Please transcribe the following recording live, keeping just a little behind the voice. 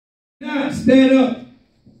Not stand up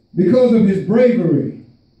because of his bravery.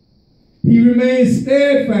 He remains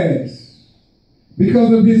steadfast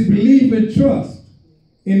because of his belief and trust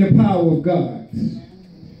in the power of God.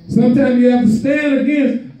 Sometimes you have to stand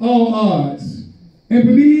against all odds and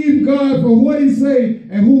believe God for what he says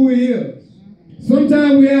and who he is.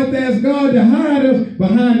 Sometimes we have to ask God to hide us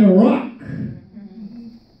behind a rock.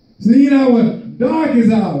 See, in our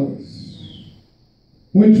darkest hours,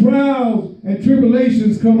 when trials and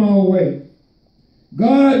tribulations come our way,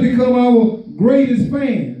 God become our greatest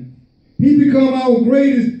fan. He become our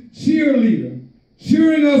greatest cheerleader,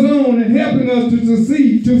 cheering us on and helping us to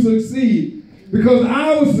succeed, because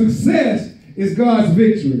our success is God's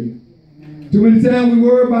victory. Too many times we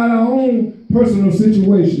worry about our own personal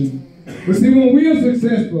situation. But see, when we are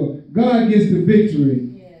successful, God gets the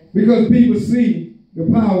victory because people see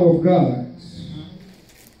the power of God.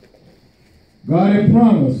 God had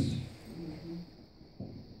promised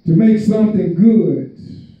to make something good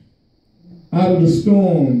out of the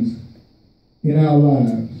storms in our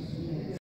lives.